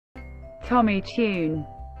Tommy Tune.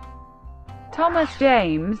 Thomas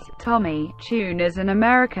James, Tommy Tune is an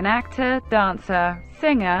American actor, dancer,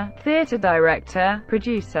 singer, theater director,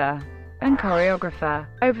 producer, and choreographer.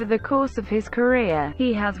 Over the course of his career,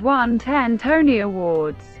 he has won 10 Tony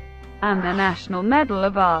Awards and the National Medal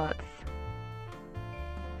of Arts.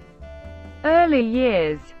 Early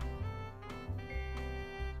years.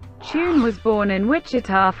 Tune was born in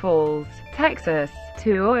Wichita Falls, Texas,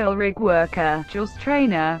 to oil rig worker, Jules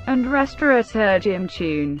trainer, and restaurateur Jim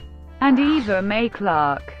Tune, and Eva Mae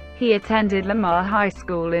Clark. He attended Lamar High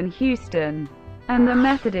School in Houston, and the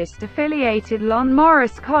Methodist-affiliated Lon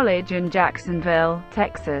Morris College in Jacksonville,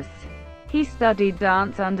 Texas. He studied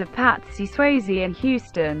dance under Patsy Swayze in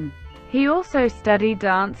Houston. He also studied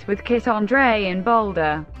dance with Kit Andre in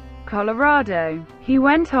Boulder, Colorado. He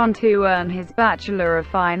went on to earn his Bachelor of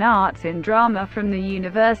Fine Arts in Drama from the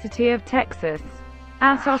University of Texas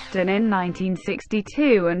at Austin in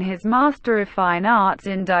 1962 and his Master of Fine Arts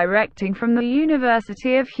in Directing from the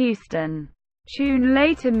University of Houston. Tune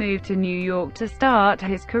later moved to New York to start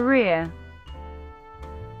his career.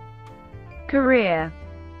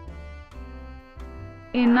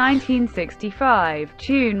 In 1965,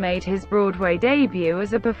 Tune made his Broadway debut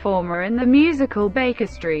as a performer in the musical Baker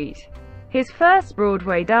Street. His first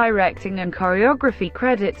Broadway directing and choreography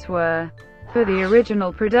credits were for the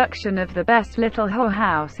original production of The Best Little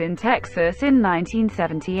Whorehouse in Texas in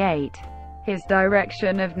 1978. His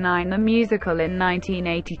direction of Nine the Musical in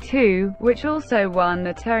 1982, which also won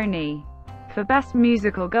the Tony for Best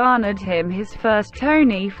Musical, garnered him his first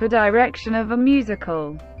Tony for direction of a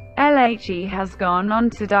musical. LHE has gone on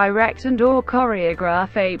to direct and/or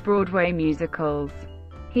choreograph 8 Broadway musicals.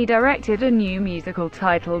 He directed a new musical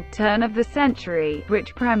titled Turn of the Century,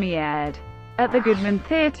 which premiered at the Goodman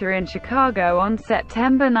Theatre in Chicago on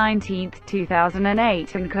September 19,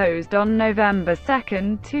 2008 and closed on November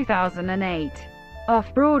 2, 2008.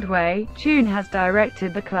 Off-Broadway, Tune has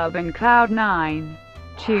directed The Club and Cloud 9.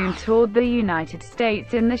 Tune toured the United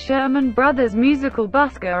States in the Sherman Brothers musical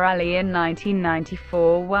Busker Alley in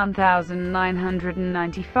 1994,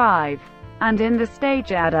 1995, and in the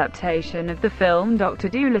stage adaptation of the film Dr.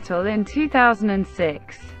 Dolittle in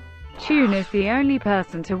 2006. Tune is the only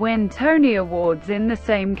person to win Tony Awards in the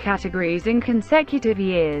same categories in consecutive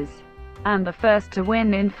years, and the first to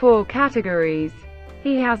win in 4 categories.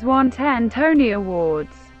 He has won 10 Tony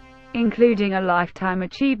Awards, including a Lifetime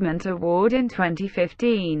Achievement Award in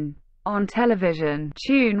 2015. On television,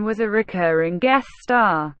 Tune was a recurring guest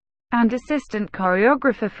star and assistant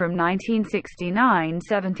choreographer from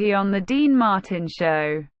 1969-70 on The Dean Martin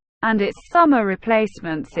Show and its summer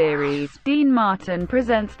replacement series, Dean Martin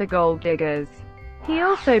Presents The Gold Diggers. He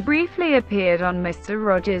also briefly appeared on Mr.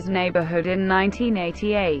 Rogers' Neighborhood in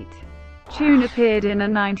 1988. Tune appeared in a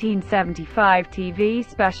 1975 TV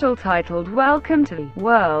special titled Welcome to the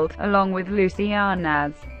World, along with Lucy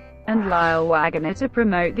Arnaz and Lyle Waggoner to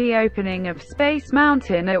promote the opening of Space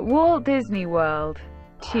Mountain at Walt Disney World.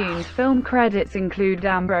 Tune's film credits include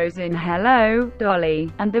Ambrose in Hello,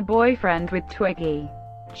 Dolly, and The Boyfriend with Twiggy.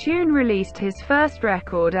 Tune released his first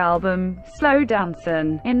record album, Slow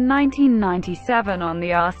Dancin', in 1997 on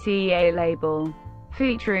the RCA label,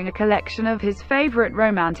 featuring a collection of his favorite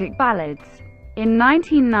romantic ballads. In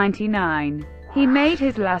 1999, he made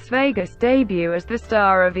his Las Vegas debut as the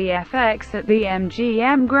star of EFX at the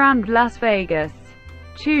MGM Grand Las Vegas.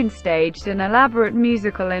 Tune staged an elaborate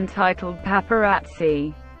musical entitled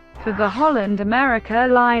Paparazzi for the Holland America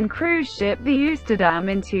Line cruise ship the Amsterdam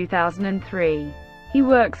in 2003. He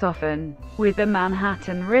works often with the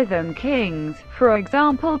Manhattan Rhythm Kings, for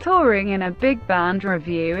example touring in a big band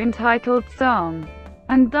review entitled Song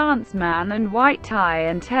and Dance Man and White Tie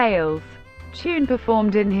and Tails. Tune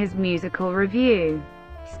performed in his musical review,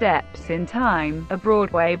 Steps in Time, a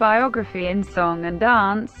Broadway biography in song and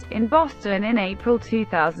dance, in Boston in April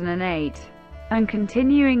 2008, and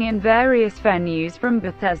continuing in various venues from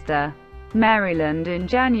Bethesda, Maryland in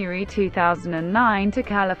January 2009 to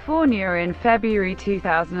California in February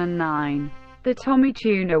 2009. The Tommy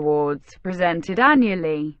Tune Awards, presented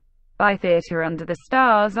annually by Theatre Under the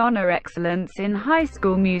Stars, honor excellence in high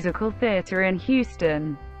school musical theater in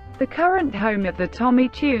Houston. The current home of the Tommy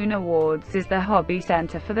Tune Awards is the Hobby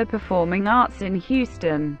Center for the Performing Arts in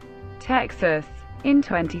Houston, Texas. In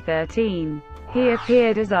 2013, he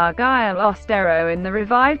appeared as Argyle Ostero in the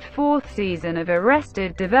revived 4th season of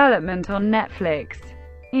Arrested Development on Netflix.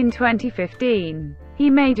 In 2015, he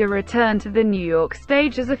made a return to the New York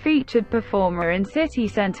stage as a featured performer in City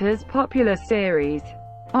Center's popular series,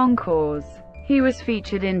 Encores. He was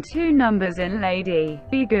featured in 2 numbers in Lady,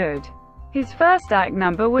 Be Good. His first act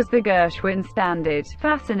number was the Gershwin standard,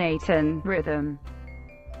 Fascinatin' Rhythm.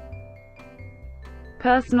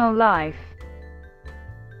 personal life.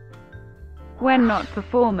 When not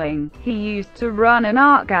performing, he used to run an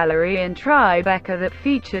art gallery in Tribeca that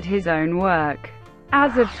featured his own work.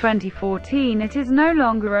 As of 2014, it is no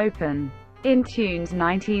longer open. In Tune's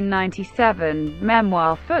 1997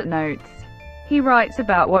 memoir Footnotes, he writes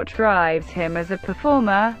about what drives him as a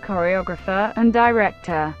performer, choreographer, and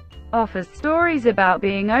director. Offers stories about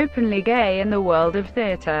being openly gay in the world of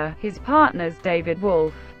theater, his partners David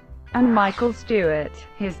Wolfe and Michael Stewart,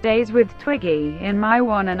 his days with Twiggy in My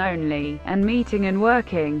One and Only, and meeting and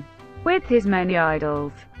working with his many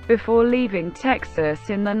idols. Before leaving Texas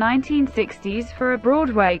in the 1960s for a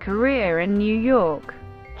Broadway career in New York,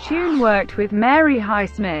 Tune worked with Mary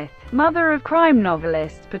Highsmith, mother of crime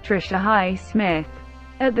novelist Patricia Highsmith,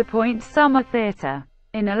 at the Point Summer Theater.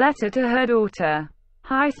 In a letter to her daughter,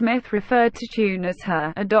 Highsmith referred to Tune as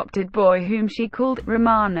her adopted boy, whom she called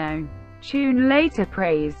Romano. Tune later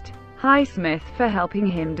praised Highsmith for helping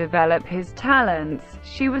him develop his talents.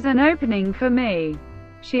 "She was an opening for me.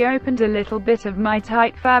 She opened a little bit of my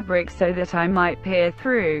tight fabric so that I might peer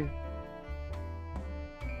through."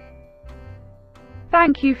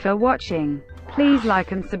 Thank you for watching. Please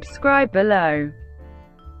like and subscribe below.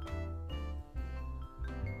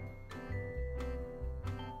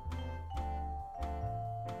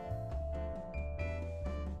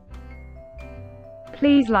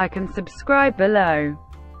 Please like and subscribe below.